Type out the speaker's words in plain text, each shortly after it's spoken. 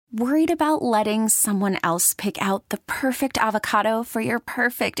Worried about letting someone else pick out the perfect avocado for your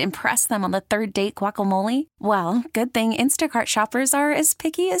perfect impress them on the third date guacamole? Well, good thing Instacart shoppers are as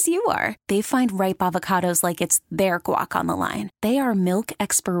picky as you are. They find ripe avocados like it's their guac on the line. They are milk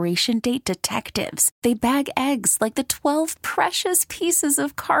expiration date detectives. They bag eggs like the 12 precious pieces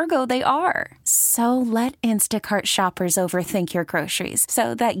of cargo they are. So let Instacart shoppers overthink your groceries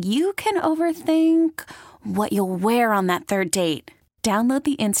so that you can overthink what you'll wear on that third date. Download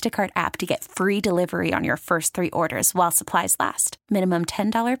the Instacart app to get free delivery on your first 3 orders while supplies last. Minimum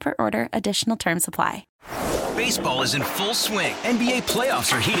 $10 per order. Additional terms apply. Baseball is in full swing. NBA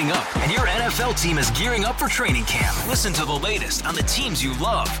playoffs are heating up, and your NFL team is gearing up for training camp. Listen to the latest on the teams you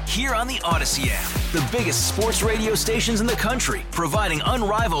love here on the Odyssey app. The biggest sports radio stations in the country, providing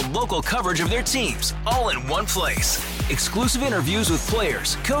unrivaled local coverage of their teams, all in one place. Exclusive interviews with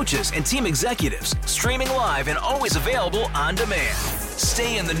players, coaches, and team executives, streaming live and always available on demand.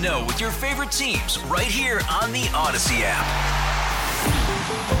 Stay in the know with your favorite teams right here on the Odyssey app.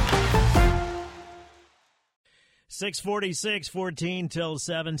 646, 14 till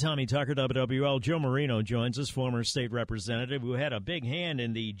 7. Tommy Tucker, WWL. Joe Marino joins us, former state representative who had a big hand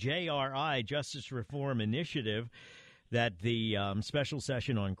in the JRI, Justice Reform Initiative, that the special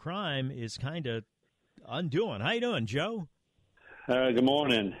session on crime is kind of undoing. How you doing, Joe? Good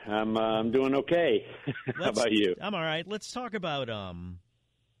morning. I'm doing okay. How about you? I'm all right. Let's talk about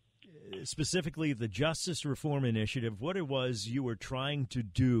specifically the Justice Reform Initiative, what it was you were trying to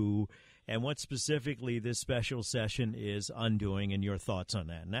do, and what specifically this special session is undoing, and your thoughts on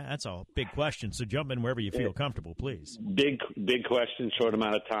that. And that's a big question, so jump in wherever you feel comfortable, please. Big question, short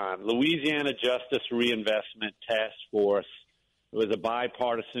amount of time. Louisiana Justice Reinvestment Task Force. It was a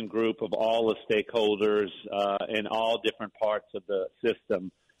bipartisan group of all the stakeholders in all different parts of the system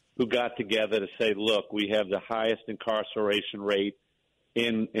who got together to say, look, we have the highest incarceration rate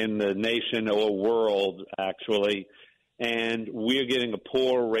in the nation or world, actually, and we're getting a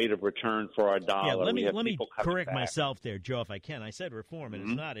poor rate of return for our dollar. Yeah, let me correct myself there, Joe, if I can. I said reform, and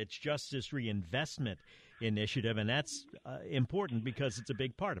it's not. It's Justice Reinvestment Initiative, and that's important because it's a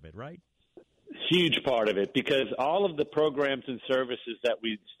big part of it, right? Huge part of it, because all of the programs and services that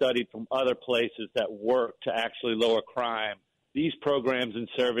we studied from other places that work to actually lower crime, these programs and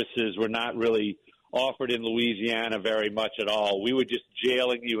services were not really offered in Louisiana very much at all. We were just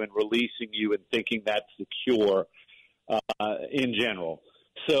jailing you and releasing you and thinking that's the cure in general.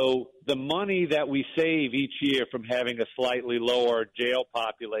 So the money that we save each year from having a slightly lower jail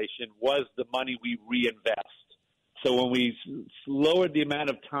population was the money we reinvest. So when we lowered the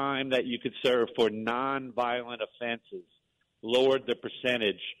amount of time that you could serve for nonviolent offenses, lowered the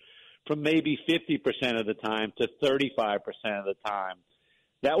percentage from maybe 50% of the time to 35% of the time,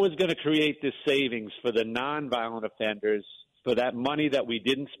 that was going to create this savings for the nonviolent offenders. For that money that we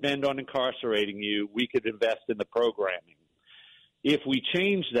didn't spend on incarcerating you, we could invest in the programming. If we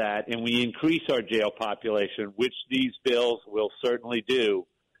change that and we increase our jail population, which these bills will certainly do,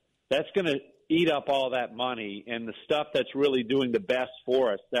 that's going to eat up all that money, and the stuff that's really doing the best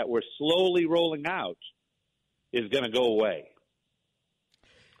for us that we're slowly rolling out is going to go away.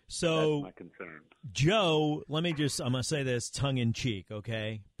 So, that's my concern. Joe, I'm going to say this tongue-in-cheek,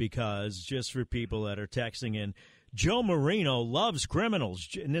 okay? Because just for people that are texting in, Joe Marino loves criminals.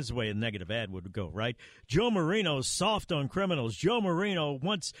 And this is the way a negative ad would go, right? Joe Marino's soft on criminals. Joe Marino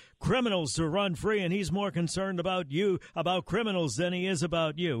wants criminals to run free, and he's more concerned about criminals than he is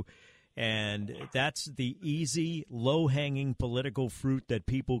about you. And that's the easy, low-hanging political fruit that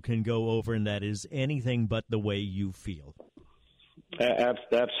people can go over, and that is anything but the way you feel.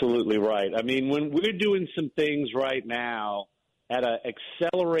 Absolutely right. I mean, when we're doing some things right now at an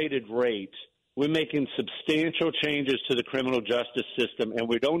accelerated rate, we're making substantial changes to the criminal justice system, and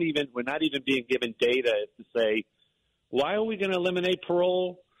we're not even being given data to say, why are we going to eliminate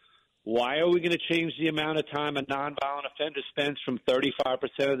parole? Why are we going to change the amount of time a nonviolent offender spends from 35%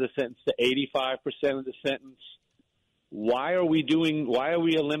 of the sentence to 85% of the sentence? Why are we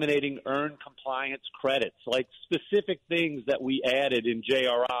eliminating earned compliance credits, like specific things that we added in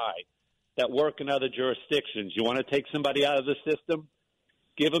JRI that work in other jurisdictions? You want to take somebody out of the system?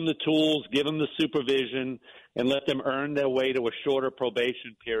 Give them the tools, give them the supervision, and let them earn their way to a shorter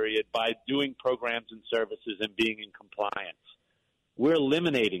probation period by doing programs and services and being in compliance. We're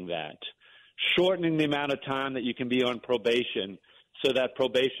eliminating that, shortening the amount of time that you can be on probation so that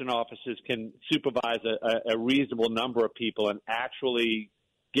probation officers can supervise a reasonable number of people and actually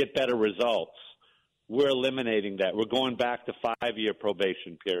get better results. We're eliminating that. We're going back to 5-year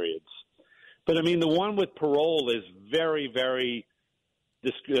probation periods. But, I mean, the one with parole is very, very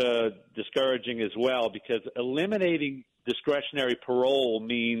discouraging as well, because eliminating discretionary parole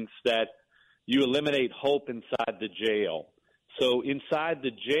means that you eliminate hope inside the jail. So inside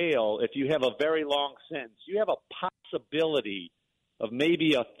the jail, if you have a very long sentence, you have a possibility of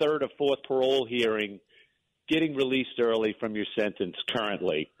maybe a third or fourth parole hearing getting released early from your sentence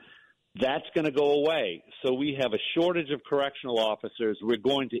currently. That's going to go away. So we have a shortage of correctional officers. We're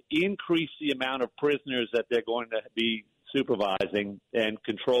going to increase the amount of prisoners that they're going to be supervising and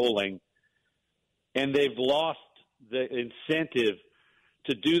controlling. And they've lost the incentive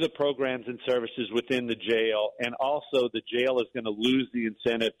to do the programs and services within the jail. And also the jail is going to lose the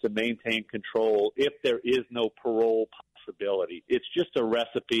incentive to maintain control if there is no parole possibility. It's just a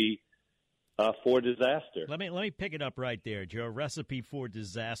recipe for disaster. Let me pick it up right there, Joe. Recipe for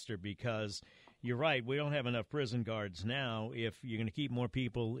disaster, because you're right. We don't have enough prison guards now. If you're going to keep more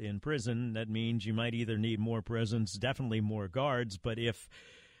people in prison, that means you might either need more prisons, definitely more guards. But if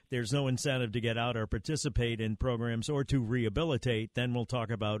there's no incentive to get out or participate in programs or to rehabilitate, then we'll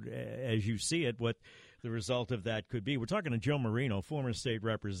talk about, as you see it, what the result of that could be. We're talking to Joe Marino, former state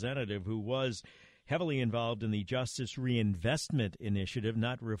representative, who was heavily involved in the Justice Reinvestment Initiative,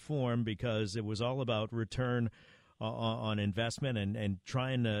 not reform, because it was all about return on investment and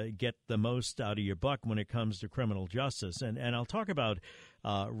trying to get the most out of your buck when it comes to criminal justice. And I'll talk about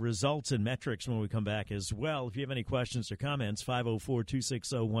results and metrics when we come back as well. If you have any questions or comments,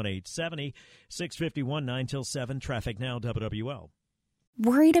 504-260-1870, 651 9 till 7, Traffic Now, WWL.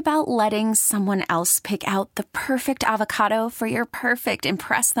 Worried about letting someone else pick out the perfect avocado for your perfect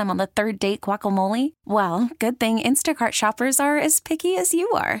impress them on the third date guacamole? Well, good thing Instacart shoppers are as picky as you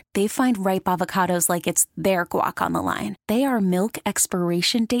are. They find ripe avocados like it's their guac on the line. They are milk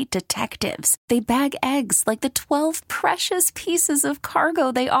expiration date detectives. They bag eggs like the 12 precious pieces of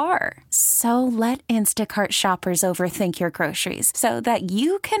cargo they are. So let Instacart shoppers overthink your groceries so that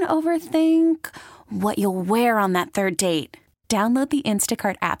you can overthink what you'll wear on that third date. Download the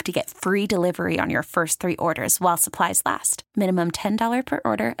Instacart app to get free delivery on your first 3 orders while supplies last. Minimum $10 per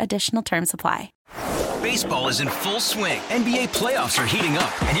order. Additional terms apply. Baseball is in full swing. NBA playoffs are heating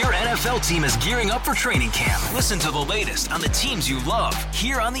up, and your NFL team is gearing up for training camp. Listen to the latest on the teams you love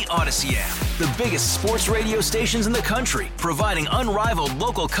here on the Odyssey app. The biggest sports radio stations in the country, providing unrivaled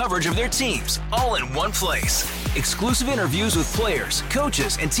local coverage of their teams, all in one place. Exclusive interviews with players,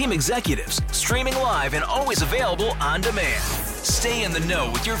 coaches, and team executives, streaming live and always available on demand. Stay in the know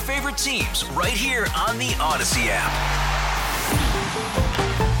with your favorite teams right here on the Odyssey app.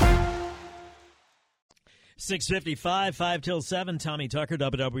 6:55, 5 till 7. Tommy Tucker,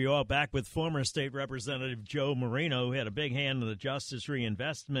 WWL, back with former state representative Joe Marino, who had a big hand in the Justice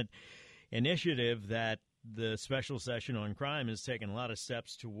Reinvestment Initiative that the special session on crime has taken a lot of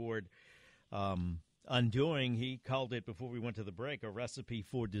steps toward undoing. He called it, before we went to the break, a recipe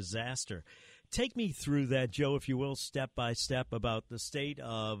for disaster. Take me through that, Joe, if you will, step by step, about the state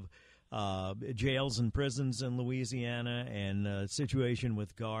of jails and prisons in Louisiana and situation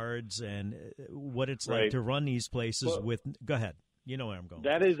with guards and what it's like to run these places with. Go ahead. You know where I'm going.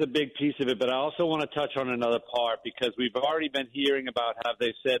 That is a big piece of it, but I also want to touch on another part, because we've already been hearing about how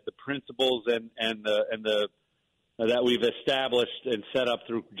they said the principles and the that we've established and set up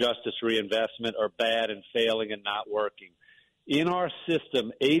through justice reinvestment are bad and failing and not working. In our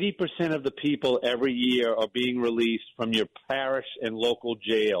system, 80% of the people every year are being released from your parish and local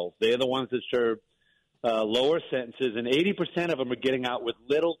jails. They're the ones that serve lower sentences, and 80% of them are getting out with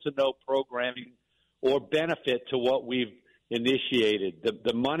little to no programming or benefit to what we've initiated.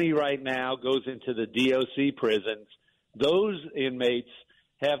 The money right now goes into the DOC prisons. Those inmates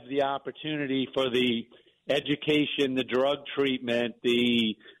have the opportunity for the education, the drug treatment,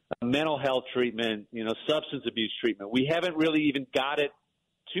 the mental health treatment, substance abuse treatment. We haven't really even got it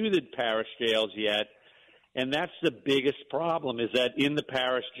to the parish jails yet, and that's the biggest problem, is that in the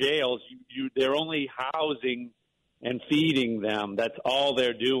parish jails, they're only housing and feeding them. That's all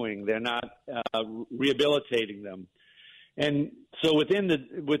they're doing. They're not rehabilitating them. And so within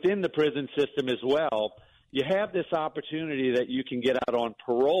the prison system as well, you have this opportunity that you can get out on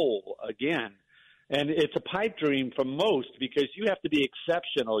parole again. And it's a pipe dream for most, because you have to be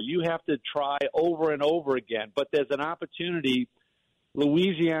exceptional. You have to try over and over again. But there's an opportunity.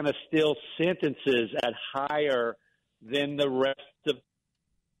 Louisiana still sentences at higher than the rest of.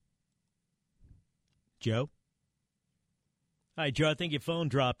 Joe? Hi, Joe. I think your phone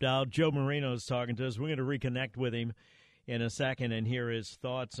dropped out. Joe Marino's talking to us. We're going to reconnect with him in a second and hear his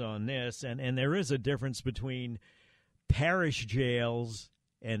thoughts on this. And there is a difference between parish jails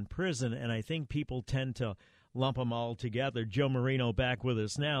and prison, and I think people tend to lump them all together. Joe Marino back with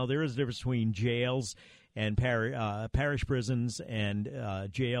us now. There is a difference between jails and parish prisons and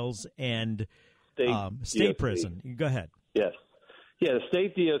jails and state prison. Go ahead. Yes. Yeah, the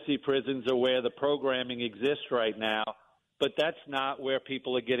state DOC prisons are where the programming exists right now, but that's not where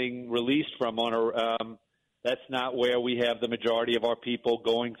people are getting released from. That's not where we have the majority of our people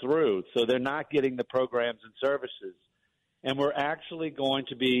going through. So they're not getting the programs and services. And we're actually going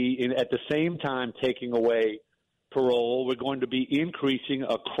to be, at the same time, taking away parole. We're going to be increasing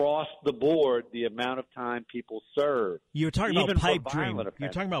across the board the amount of time people serve. You were talking about pipe dream. You were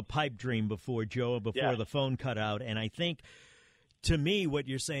talking about pipe dream before, Joe, before the phone cut out. And I think, to me, what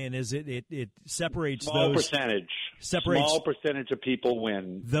you're saying is it separates small percentage of people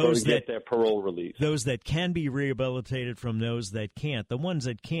win. Those that get their parole release. Those that can be rehabilitated from those that can't. The ones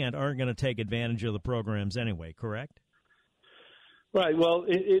that can't aren't going to take advantage of the programs anyway, correct? Right. Well,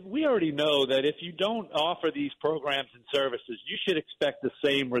 we already know that if you don't offer these programs and services, you should expect the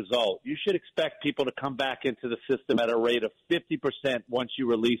same result. You should expect people to come back into the system at a rate of 50% once you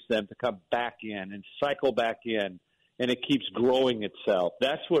release them to come back in and cycle back in, and it keeps growing itself.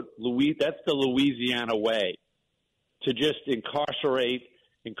 That's the Louisiana way, to just incarcerate,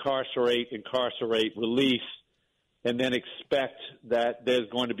 release, and then expect that there's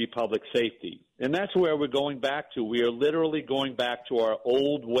going to be public safety. And that's where we're going back to. We are literally going back to our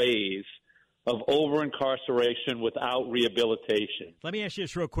old ways of over-incarceration without rehabilitation. Let me ask you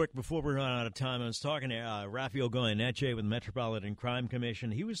this real quick before we run out of time. I was talking to Rafael Goyeneche with the Metropolitan Crime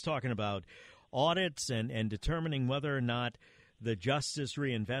Commission. He was talking about audits and determining whether or not the Justice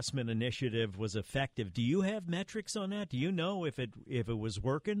Reinvestment Initiative was effective. Do you have metrics on that? Do you know if it was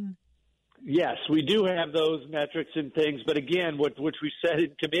working? Yes, we do have those metrics and things. But again, which we said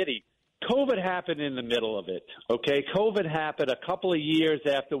in committee, COVID happened in the middle of it, okay? COVID happened a couple of years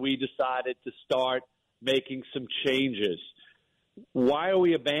after we decided to start making some changes. Why are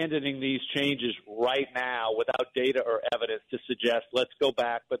we abandoning these changes right now without data or evidence to suggest let's go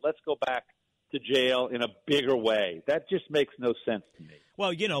back to jail in a bigger way? That just makes no sense to me.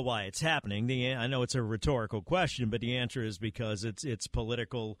 Well, you know why it's happening. I know it's a rhetorical question, but the answer is because it's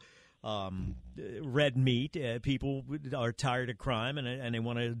political red meat. People are tired of crime and they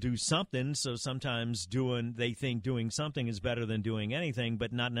want to do something. So sometimes they think doing something is better than doing anything,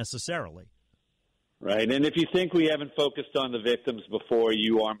 but not necessarily. Right. And if you think we haven't focused on the victims before,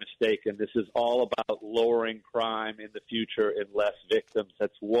 you are mistaken. This is all about lowering crime in the future and less victims.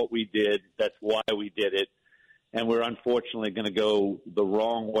 That's what we did. That's why we did it. And we're unfortunately going to go the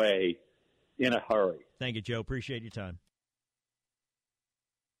wrong way in a hurry. Thank you, Joe. Appreciate your time.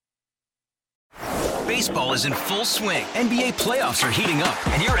 Baseball is in full swing. NBA playoffs are heating up,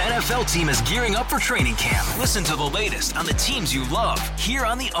 and your NFL team is gearing up for training camp. Listen to the latest on the teams you love here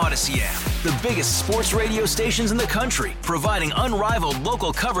on the Odyssey app. The biggest sports radio stations in the country, providing unrivaled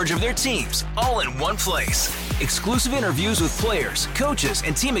local coverage of their teams, all in one place. Exclusive interviews with players, coaches,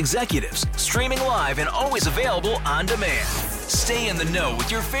 and team executives, streaming live and always available on demand. Stay in the know with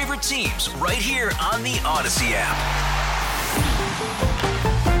your favorite teams right here on the Odyssey app.